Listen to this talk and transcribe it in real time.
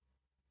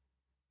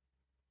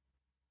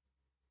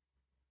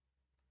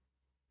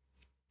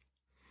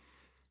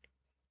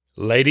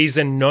Ladies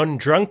and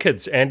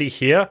non-drunkards, Andy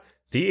here,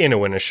 the Inner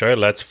Winner Show.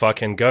 Let's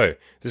fucking go.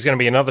 There's going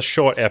to be another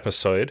short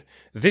episode.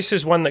 This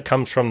is one that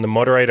comes from the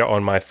moderator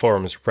on my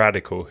forums,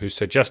 Radical, who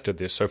suggested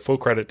this, so full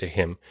credit to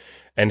him.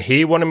 And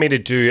he wanted me to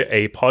do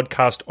a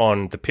podcast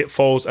on the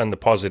pitfalls and the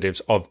positives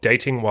of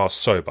dating while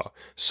sober.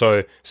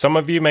 So some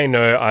of you may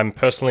know I'm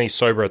personally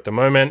sober at the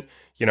moment.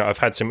 You know, I've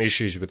had some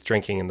issues with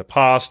drinking in the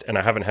past, and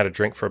I haven't had a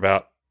drink for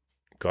about,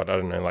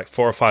 like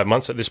 4 or 5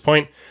 months at this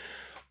point.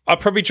 I'll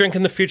probably drink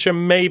in the future.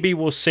 Maybe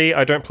we'll see.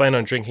 I don't plan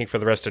on drinking for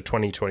the rest of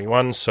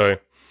 2021. So,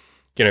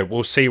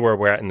 we'll see where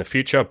we're at in the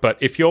future. But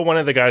if you're one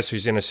of the guys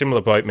who's in a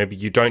similar boat, maybe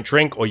you don't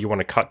drink or you want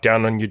to cut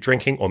down on your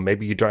drinking, or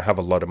maybe you don't have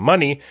a lot of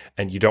money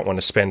and you don't want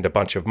to spend a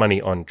bunch of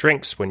money on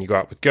drinks when you go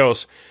out with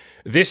girls,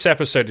 this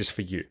episode is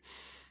for you.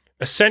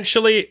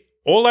 Essentially,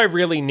 all I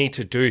really need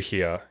to do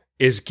here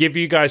is give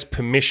you guys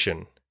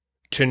permission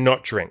to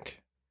not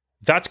drink.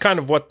 That's kind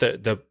of what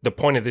the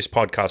point of this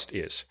podcast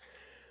is.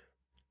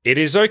 It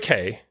is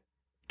okay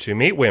to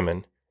meet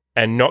women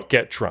and not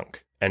get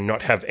drunk and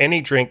not have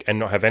any drink and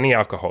not have any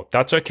alcohol.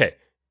 That's okay.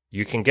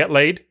 You can get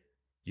laid.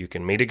 You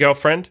can meet a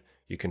girlfriend.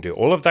 You can do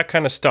all of that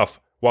kind of stuff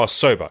while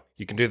sober.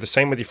 You can do the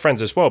same with your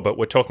friends as well, but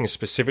we're talking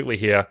specifically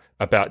here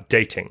about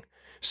dating.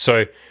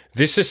 So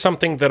this is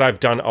something that I've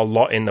done a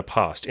lot in the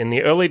past. In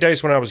the early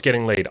days when I was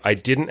getting laid, I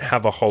didn't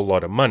have a whole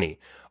lot of money.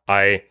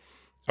 I've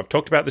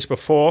talked about this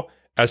before.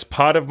 As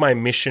part of my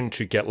mission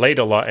to get laid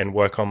a lot and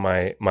work on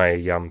my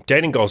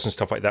dating goals and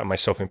stuff like that, my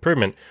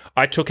self-improvement,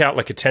 I took out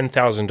like a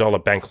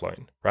 $10,000 bank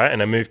loan, right?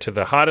 And I moved to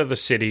the heart of the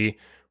city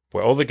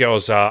where all the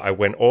girls are. I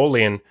went all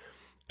in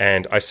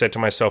and I said to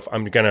myself,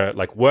 I'm going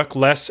to work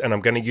less and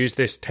I'm going to use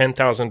this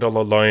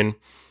 $10,000 loan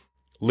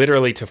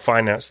literally to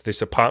finance this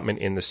apartment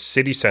in the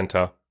city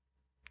center.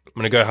 I'm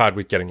going to go hard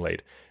with getting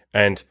laid.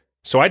 And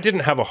so I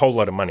didn't have a whole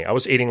lot of money. I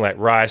was eating like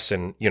rice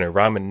and,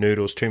 ramen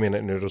noodles,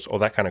 2-minute noodles, all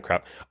that kind of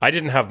crap. I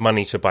didn't have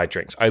money to buy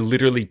drinks. I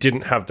literally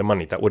didn't have the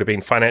money. That would have been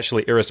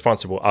financially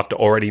irresponsible after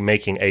already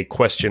making a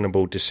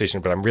questionable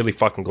decision. But I'm really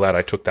fucking glad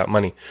I took that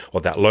money,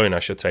 or that loan, I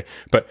should say.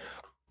 But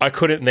I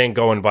couldn't then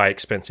go and buy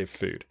expensive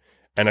food.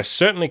 And I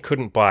certainly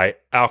couldn't buy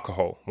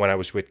alcohol when I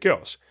was with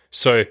girls.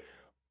 So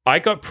I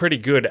got pretty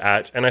good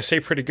at, and I say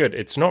pretty good,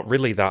 it's not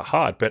really that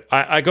hard, but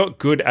I got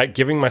good at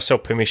giving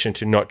myself permission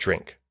to not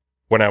drink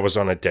when I was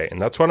on a date. And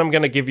that's what I'm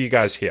going to give you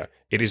guys here.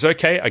 It is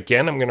okay.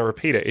 Again, I'm going to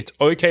repeat it. It's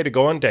okay to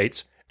go on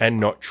dates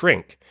and not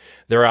drink.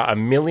 There are a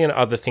million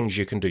other things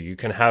you can do. You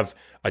can have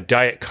a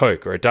Diet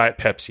Coke or a Diet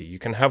Pepsi. You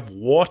can have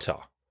water.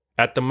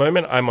 At the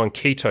moment, I'm on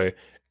keto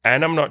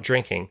and I'm not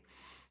drinking.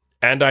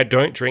 And I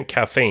don't drink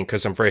caffeine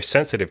because I'm very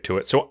sensitive to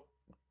it. So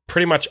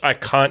pretty much I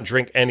can't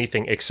drink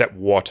anything except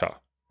water,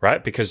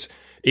 right? Because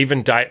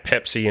even Diet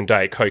Pepsi and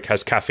Diet Coke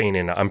has caffeine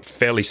in it. I'm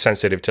fairly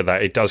sensitive to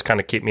that. It does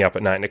kind of keep me up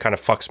at night and it kind of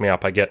fucks me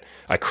up.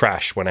 I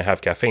crash when I have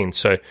caffeine.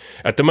 So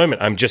at the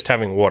moment, I'm just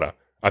having water.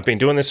 I've been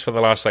doing this for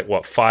the last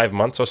 5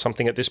 months or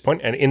something at this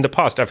point. And in the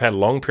past, I've had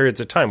long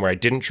periods of time where I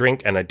didn't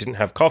drink and I didn't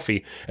have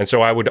coffee. And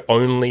so I would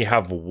only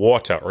have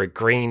water or a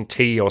green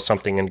tea or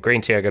something. And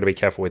green tea, I got to be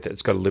careful with it.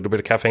 It's got a little bit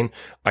of caffeine.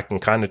 I can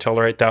kind of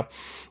tolerate that.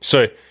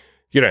 So,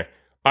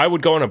 I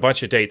would go on a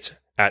bunch of dates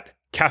at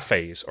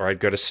cafes, or I'd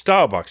go to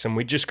Starbucks and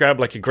we'd just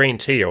grab a green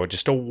tea or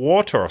just a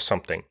water or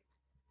something,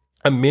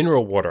 a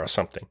mineral water or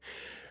something.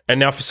 And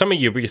now for some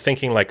of you, you're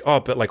thinking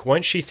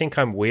won't she think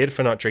I'm weird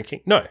for not drinking?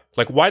 No,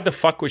 why the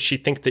fuck would she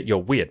think that you're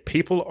weird?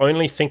 People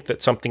only think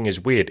that something is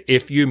weird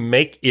if you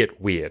make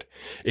it weird.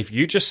 If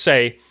you just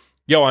say,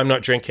 yo, I'm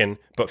not drinking,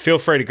 but feel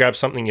free to grab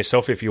something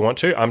yourself if you want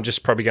to. I'm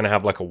just probably going to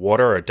have a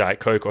water or a Diet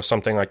Coke or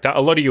something like that.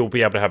 A lot of you will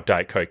be able to have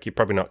Diet Coke. You're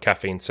probably not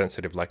caffeine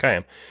sensitive like I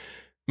am.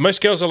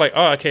 Most girls are like,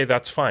 oh, okay,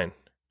 that's fine.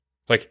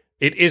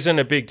 It isn't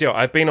a big deal.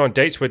 I've been on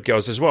dates with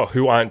girls as well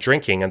who aren't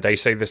drinking and they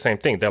say the same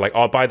thing. They're like,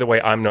 oh, by the way,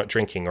 I'm not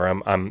drinking, or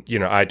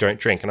I don't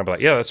drink. And I'm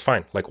like, yeah, that's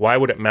fine. Why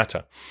would it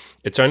matter?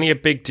 It's only a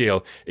big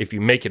deal if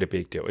you make it a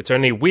big deal. It's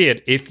only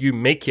weird if you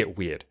make it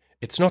weird.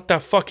 It's not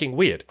that fucking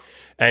weird.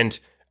 And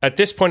at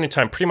this point in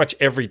time, pretty much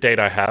every date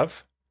I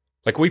have,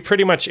 we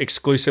pretty much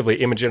exclusively,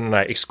 Imogen and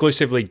I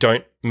exclusively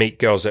don't meet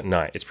girls at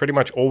night. It's pretty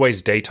much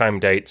always daytime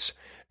dates.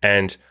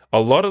 And a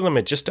lot of them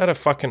are just at a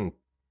fucking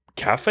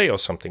cafe or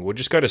something. We'll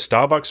just go to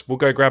Starbucks. We'll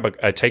go grab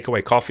a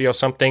takeaway coffee or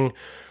something.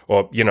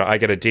 Or, I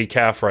get a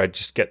decaf, or I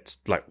just get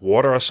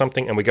water or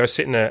something. And we go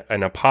sit in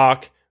a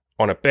park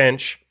on a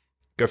bench,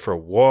 go for a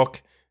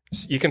walk.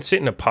 You can sit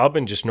in a pub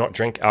and just not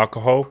drink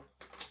alcohol.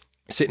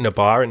 Sit in a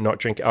bar and not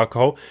drink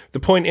alcohol.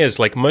 The point is,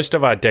 most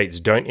of our dates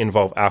don't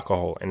involve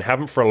alcohol and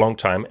haven't for a long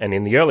time. And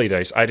in the early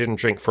days, I didn't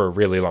drink for a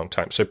really long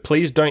time. So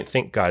please don't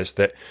think, guys,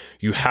 that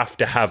you have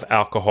to have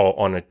alcohol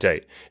on a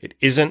date. It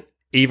isn't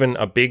even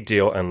a big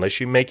deal unless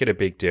you make it a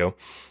big deal.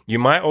 You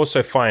might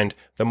also find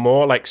the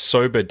more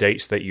sober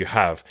dates that you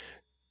have,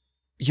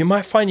 you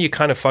might find you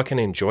kind of fucking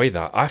enjoy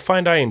that. I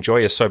find I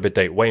enjoy a sober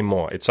date way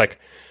more. It's I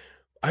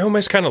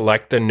almost kind of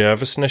like the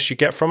nervousness you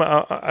get from it.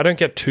 I don't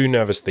get too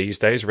nervous these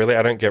days, really.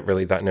 I don't get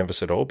really that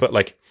nervous at all. But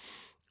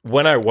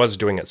when I was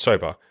doing it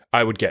sober,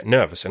 I would get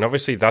nervous. And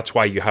obviously that's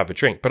why you have a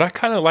drink. But I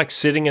kind of like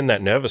sitting in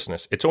that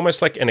nervousness. It's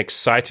almost like an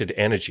excited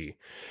energy.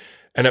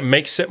 And it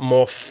makes it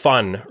more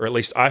fun, or at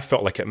least I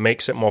felt like it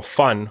makes it more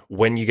fun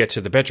when you get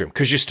to the bedroom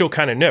because you're still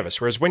kind of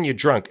nervous. Whereas when you're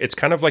drunk, it's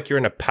kind of like you're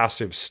in a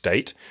passive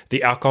state.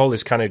 The alcohol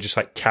is kind of just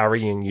like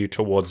carrying you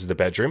towards the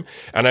bedroom.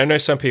 And I know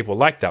some people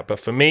like that, but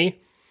for me,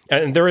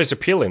 and there is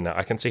appeal in that,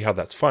 I can see how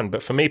that's fun.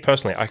 But for me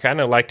personally, I kind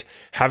of liked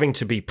having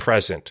to be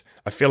present.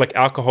 I feel like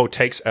alcohol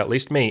takes, at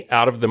least me,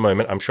 out of the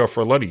moment. I'm sure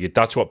for a lot of you,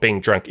 that's what being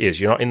drunk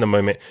is. You're not in the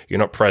moment. You're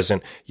not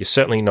present. You're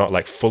certainly not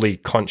like fully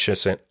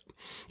conscious. You're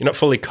not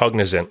fully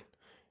cognizant.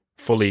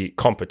 Fully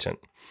competent.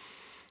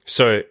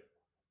 So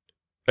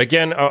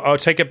again, I'll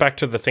take it back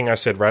to the thing I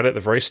said right at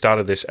the very start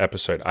of this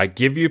episode. I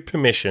give you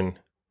permission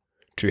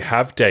to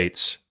have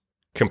dates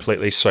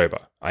completely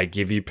sober. I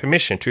give you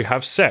permission to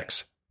have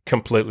sex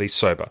completely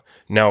sober.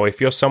 Now,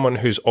 if you're someone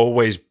who's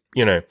always,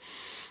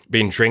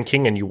 been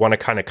drinking and you want to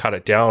kind of cut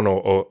it down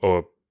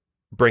or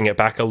bring it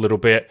back a little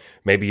bit,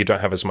 maybe you don't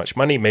have as much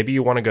money, maybe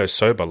you want to go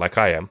sober like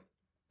I am.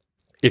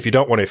 If you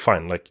don't want to,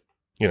 fine,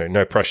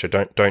 no pressure.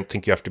 Don't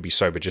think you have to be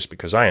sober just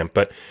because I am.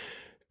 But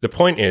the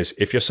point is,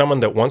 if you're someone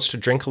that wants to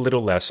drink a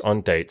little less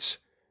on dates,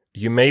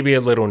 you may be a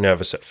little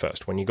nervous at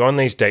first. When you go on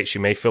these dates,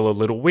 you may feel a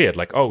little weird,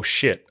 like, oh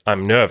shit,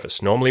 I'm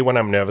nervous. Normally when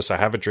I'm nervous, I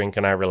have a drink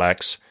and I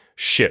relax.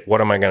 Shit, what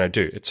am I going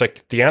to do? It's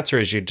like the answer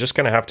is you're just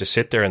going to have to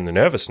sit there in the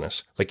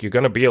nervousness. Like you're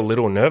going to be a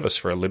little nervous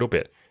for a little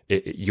bit.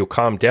 You'll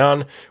calm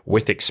down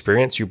with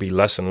experience. You'll be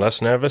less and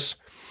less nervous.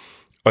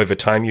 Over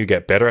time, you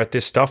get better at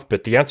this stuff,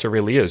 but the answer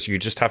really is you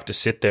just have to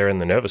sit there in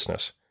the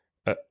nervousness.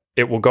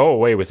 It will go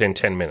away within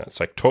 10 minutes.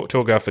 Like talk to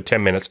a girl for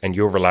 10 minutes and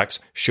you'll relax.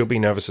 She'll be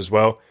nervous as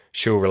well.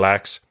 She'll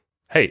relax.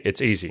 Hey,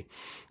 it's easy.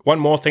 One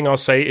more thing I'll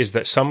say is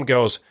that some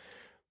girls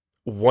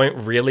won't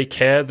really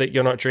care that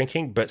you're not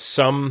drinking, but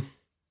some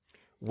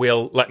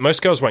will, like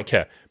most girls won't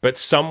care, but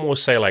some will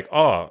say like,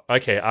 oh,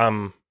 okay,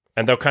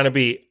 and they'll kind of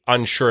be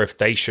unsure if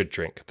they should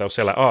drink. They'll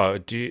say like, oh,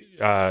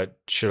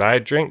 should I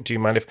drink? Do you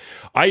mind if...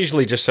 I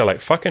usually just say like,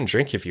 fucking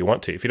drink if you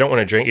want to. If you don't want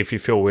to drink, if you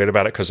feel weird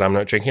about it because I'm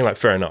not drinking, like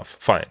fair enough,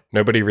 fine.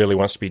 Nobody really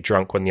wants to be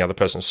drunk when the other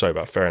person's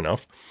sober, fair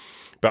enough.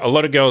 But a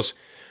lot of girls,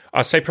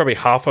 I'd say probably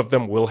half of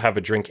them will have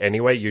a drink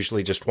anyway,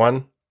 usually just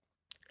one.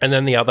 And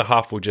then the other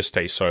half will just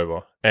stay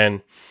sober.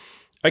 And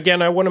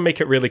again, I want to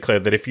make it really clear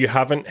that if you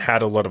haven't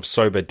had a lot of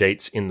sober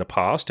dates in the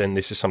past, and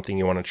this is something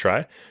you want to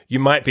try, you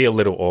might be a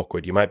little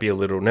awkward. You might be a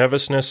little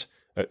nervous.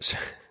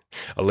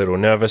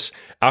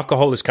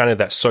 Alcohol is kind of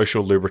that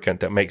social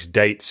lubricant that makes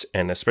dates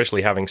and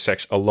especially having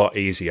sex a lot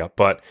easier,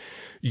 but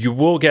you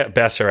will get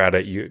better at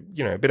it.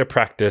 A bit of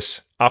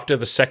practice. After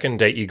the second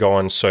date you go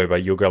on sober,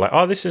 you'll go like,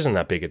 oh, this isn't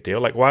that big a deal.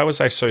 Like, why was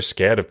I so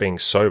scared of being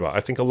sober? I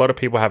think a lot of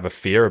people have a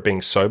fear of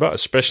being sober,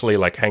 especially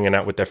like hanging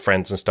out with their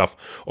friends and stuff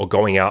or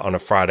going out on a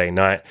Friday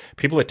night.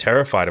 People are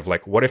terrified of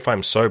like, what if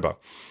I'm sober?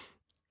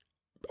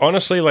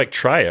 Honestly, like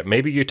try it.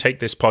 Maybe you take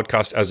this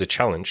podcast as a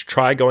challenge.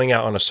 Try going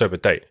out on a sober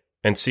date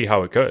and see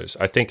how it goes.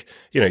 I think,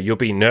 you'll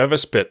be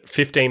nervous, but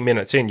 15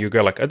 minutes in, you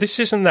go like, oh, this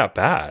isn't that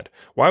bad.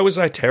 Why was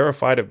I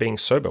terrified of being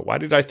sober? Why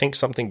did I think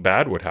something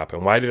bad would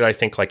happen? Why did I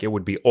think like it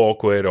would be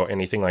awkward or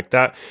anything like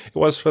that? It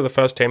was for the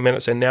first 10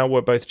 minutes and now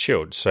we're both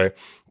chilled. So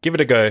give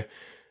it a go.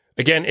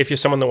 Again, if you're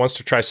someone that wants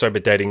to try sober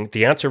dating,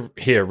 the answer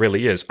here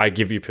really is, I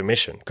give you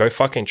permission. Go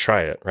fucking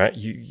try it, right?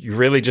 You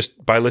really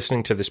just, by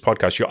listening to this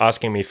podcast, you're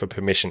asking me for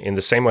permission in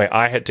the same way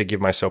I had to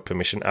give myself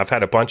permission. I've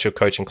had a bunch of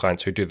coaching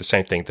clients who do the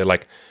same thing. They're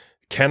like,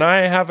 can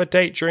I have a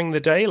date during the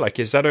day? Like,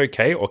 is that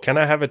okay? Or can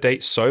I have a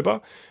date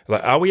sober?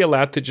 Like, are we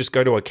allowed to just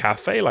go to a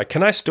cafe? Like,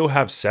 can I still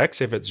have sex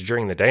if it's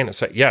during the day? And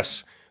it's like,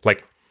 yes.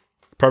 Like,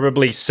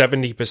 probably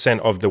 70%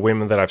 of the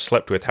women that I've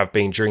slept with have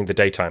been during the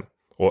daytime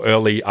or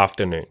early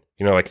afternoon,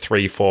 like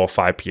 3, 4,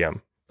 5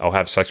 p.m. I'll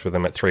have sex with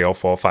them at 3 or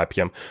 4 or 5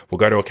 p.m. We'll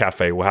go to a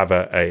cafe. We'll have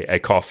a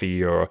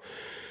coffee or,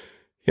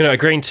 a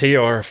green tea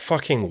or a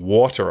fucking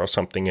water or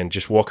something and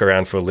just walk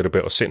around for a little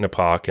bit or sit in a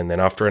park. And then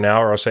after an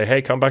hour, I'll say,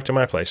 hey, come back to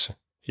my place.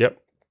 Yep.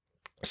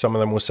 Some of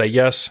them will say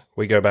yes.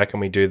 We go back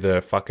and we do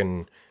the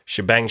fucking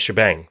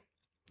shebang.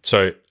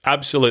 So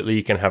absolutely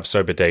you can have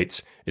sober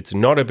dates. It's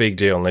not a big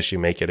deal unless you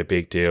make it a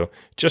big deal.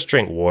 Just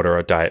drink water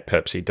or Diet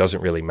Pepsi.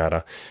 Doesn't really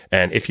matter.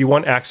 And if you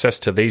want access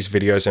to these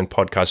videos and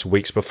podcasts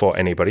weeks before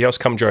anybody else,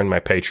 come join my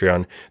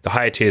Patreon. The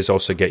higher tiers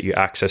also get you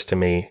access to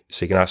me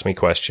so you can ask me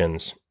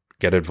questions,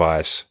 get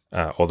advice,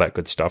 all that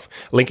good stuff.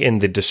 Link in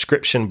the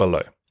description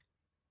below.